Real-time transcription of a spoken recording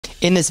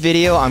In this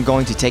video, I'm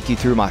going to take you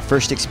through my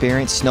first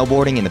experience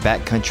snowboarding in the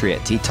backcountry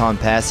at Teton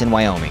Pass in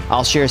Wyoming.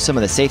 I'll share some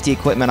of the safety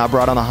equipment I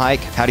brought on the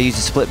hike, how to use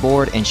a split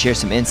board, and share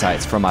some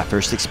insights from my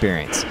first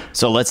experience.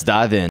 So let's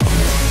dive in.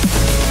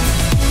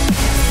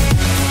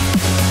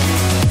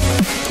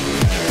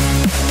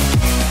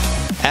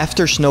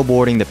 After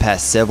snowboarding the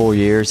past several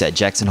years at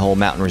Jackson Hole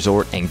Mountain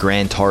Resort and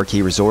Grand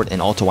Tarkey Resort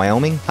in Alta,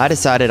 Wyoming, I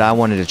decided I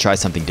wanted to try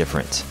something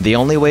different. The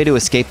only way to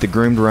escape the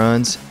groomed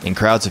runs and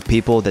crowds of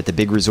people that the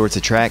big resorts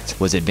attract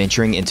was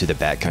adventuring into the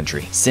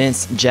backcountry.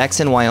 Since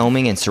Jackson,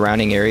 Wyoming and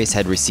surrounding areas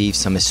had received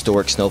some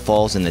historic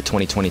snowfalls in the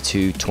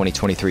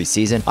 2022-2023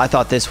 season, I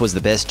thought this was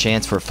the best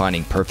chance for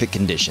finding perfect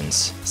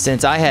conditions.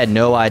 Since I had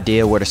no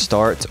idea where to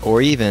start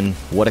or even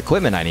what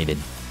equipment I needed,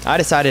 I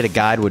decided a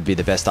guide would be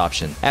the best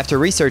option. After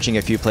researching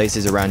a few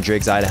places around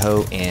Driggs,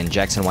 Idaho and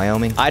Jackson,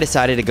 Wyoming, I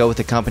decided to go with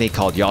a company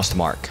called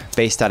Yostmark,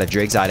 based out of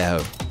Driggs,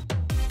 Idaho.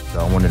 So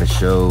I wanted to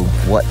show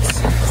what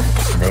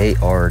they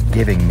are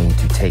giving me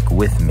to take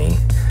with me.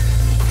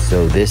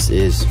 So this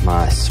is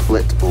my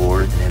split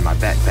board and my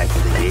backpack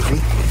that they gave me,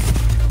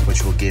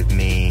 which will give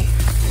me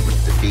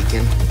the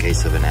beacon in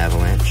case of an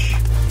avalanche.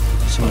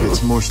 So I'll get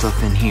some more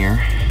stuff in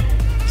here.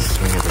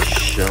 Swing of the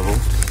shovel.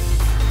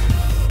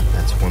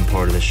 That's one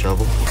part of the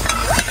shovel.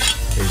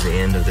 Here's the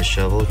end of the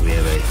shovel. We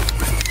have a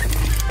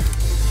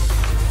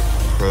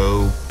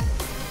Pro.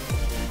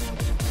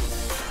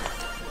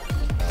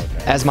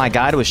 As my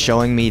guide was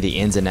showing me the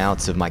ins and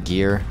outs of my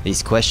gear,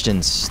 these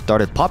questions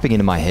started popping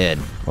into my head.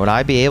 Would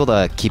I be able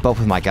to keep up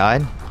with my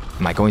guide?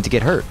 Am I going to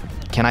get hurt?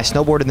 Can I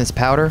snowboard in this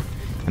powder?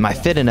 Am I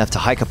fit enough to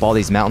hike up all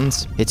these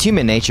mountains? It's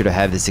human nature to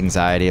have this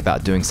anxiety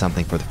about doing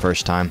something for the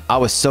first time. I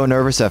was so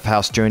nervous of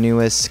how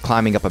strenuous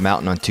climbing up a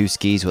mountain on two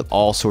skis with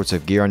all sorts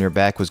of gear on your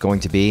back was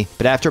going to be,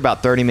 but after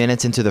about 30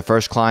 minutes into the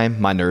first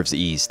climb, my nerves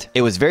eased.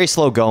 It was very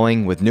slow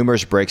going with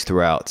numerous breaks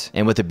throughout,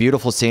 and with the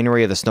beautiful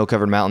scenery of the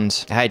snow-covered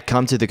mountains, I had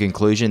come to the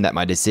conclusion that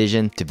my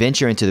decision to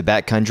venture into the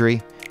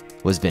backcountry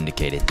was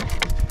vindicated. There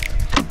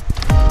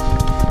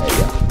you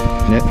go.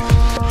 Yep.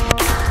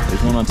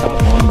 There's one on top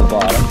and one on the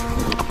bottom.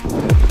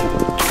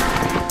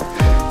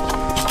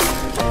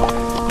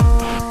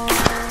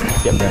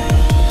 Yep, bro.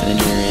 And then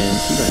you're in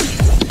T-Bunch.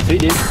 Sweet,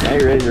 dude. Now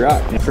you're ready to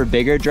rock. For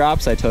bigger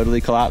drops, I totally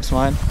collapse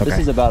mine. Okay. This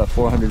is about a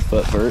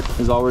 400-foot vert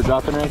is all we're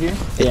dropping right here.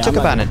 It took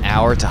about an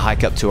hour to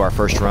hike up to our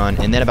first run,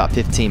 and then about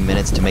 15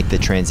 minutes to make the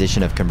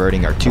transition of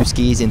converting our two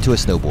skis into a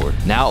snowboard.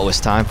 Now it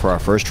was time for our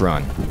first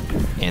run,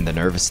 and the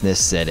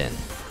nervousness set in.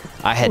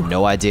 I had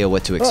no idea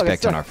what to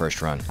expect on our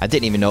first run. I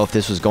didn't even know if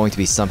this was going to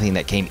be something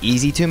that came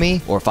easy to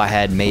me, or if I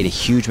had made a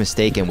huge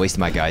mistake and wasted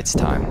my guide's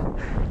time.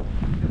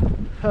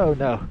 Oh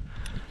no.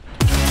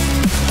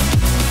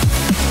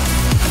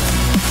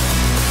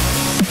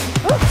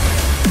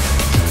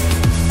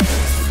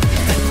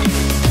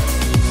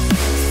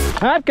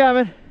 I'm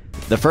coming.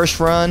 The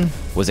first run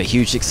was a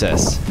huge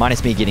success,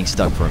 minus me getting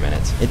stuck for a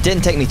minute. It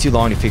didn't take me too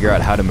long to figure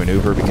out how to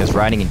maneuver because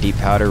riding in deep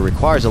powder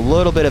requires a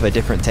little bit of a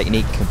different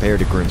technique compared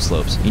to groomed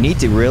slopes. You need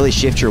to really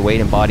shift your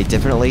weight and body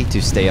differently to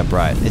stay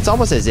upright. It's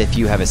almost as if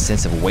you have a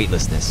sense of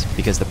weightlessness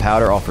because the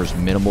powder offers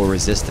minimal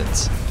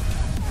resistance.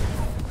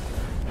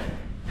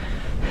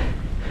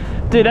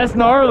 Dude, that's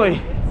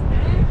gnarly.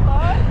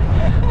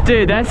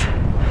 Dude, that's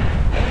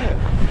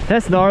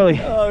gnarly.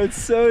 Oh,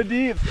 it's so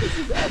deep. This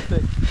is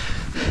epic.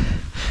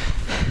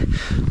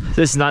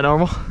 This is not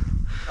normal?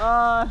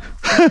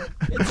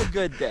 It's a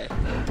good day.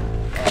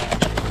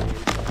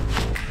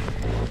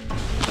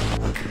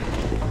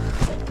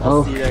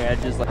 Oh. See their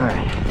edges like. All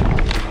right.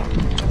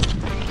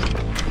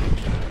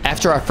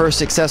 After our first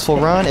successful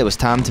run, it was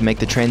time to make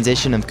the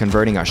transition of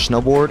converting our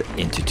snowboard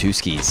into two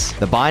skis.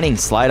 The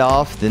bindings slide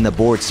off, then the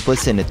board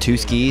splits into two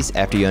skis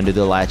after you undo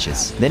the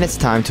latches. Then it's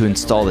time to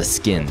install the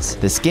skins.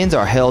 The skins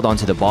are held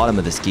onto the bottom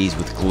of the skis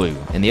with glue,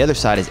 and the other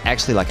side is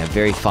actually like a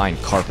very fine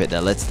carpet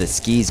that lets the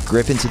skis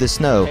grip into the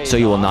snow so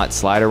you will not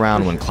slide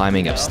around when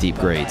climbing up steep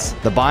grades.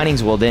 The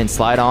bindings will then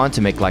slide on to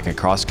make like a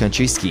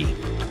cross-country ski.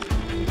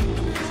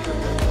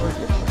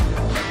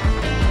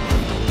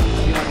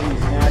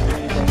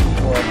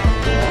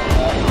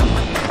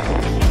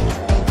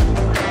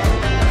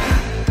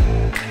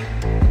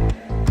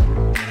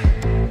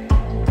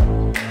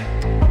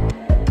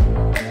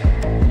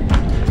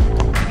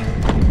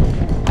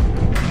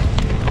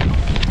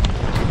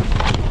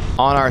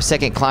 On our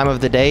second climb of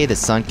the day, the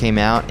sun came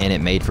out and it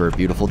made for a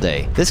beautiful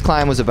day. This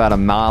climb was about 1.25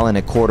 miles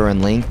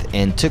in length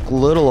and took a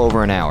little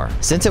over an hour.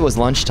 Since it was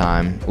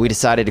lunchtime, we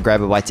decided to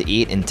grab a bite to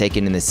eat and take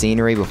in the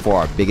scenery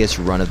before our biggest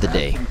run of the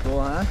day. Cool,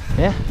 huh?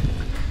 Yeah.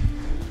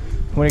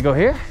 Want to go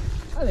here?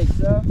 I think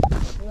so.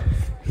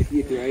 If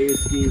you throw your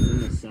skis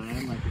in the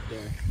sun, like if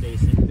they're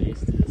facing face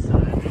to the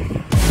sun.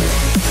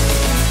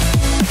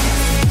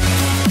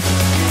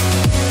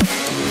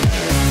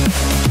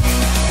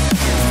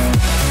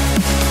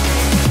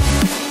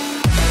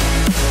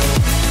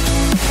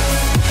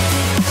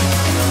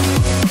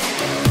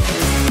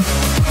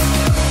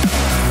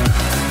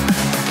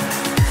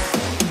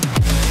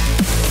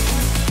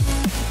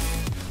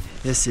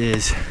 This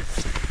is a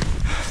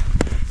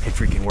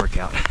freaking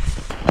workout.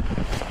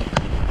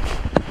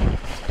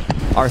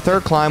 Our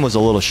third climb was a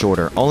little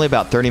shorter, only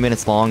about 30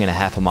 minutes long and a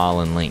half a mile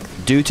in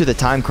length. Due to the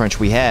time crunch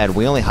we had,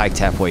 we only hiked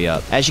halfway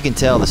up. As you can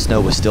tell, the snow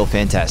was still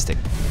fantastic.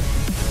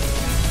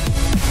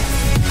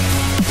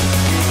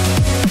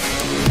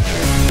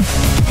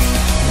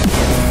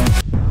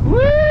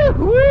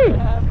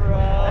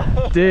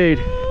 Dude.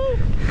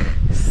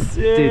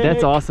 Dude,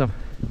 that's awesome.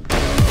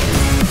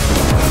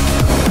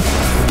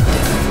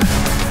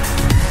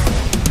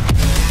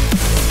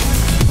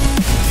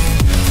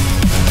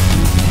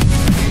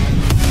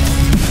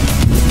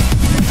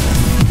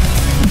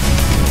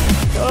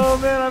 Oh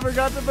man, I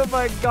forgot to put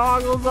my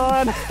goggles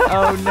on.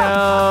 Oh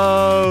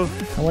no.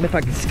 I wonder if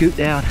I can scoot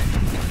down.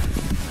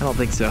 I don't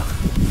think so.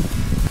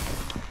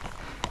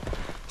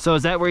 So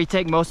is that where you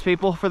take most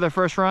people for their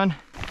first run?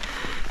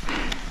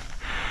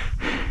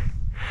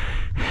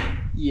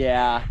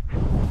 Yeah.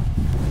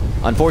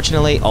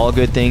 Unfortunately, all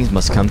good things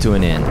must come to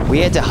an end. We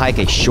had to hike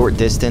a short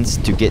distance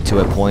to get to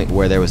a point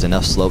where there was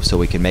enough slope so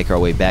we could make our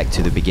way back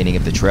to the beginning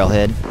of the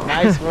trailhead.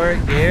 Nice work,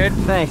 dude.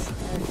 Thanks.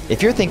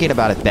 If you're thinking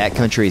about if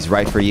backcountry is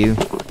right for you,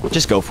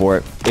 just go for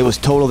it. It was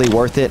totally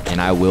worth it, and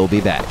I will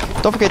be back.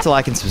 Don't forget to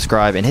like and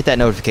subscribe and hit that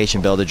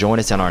notification bell to join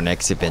us on our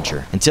next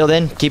adventure. Until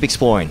then, keep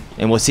exploring,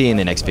 and we'll see you in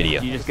the next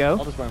video. You just go?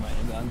 I'll just wear my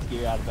inbounds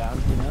gear out of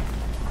bounds, you know?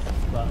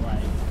 But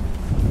like,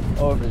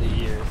 over the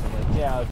years, I'm like, yeah,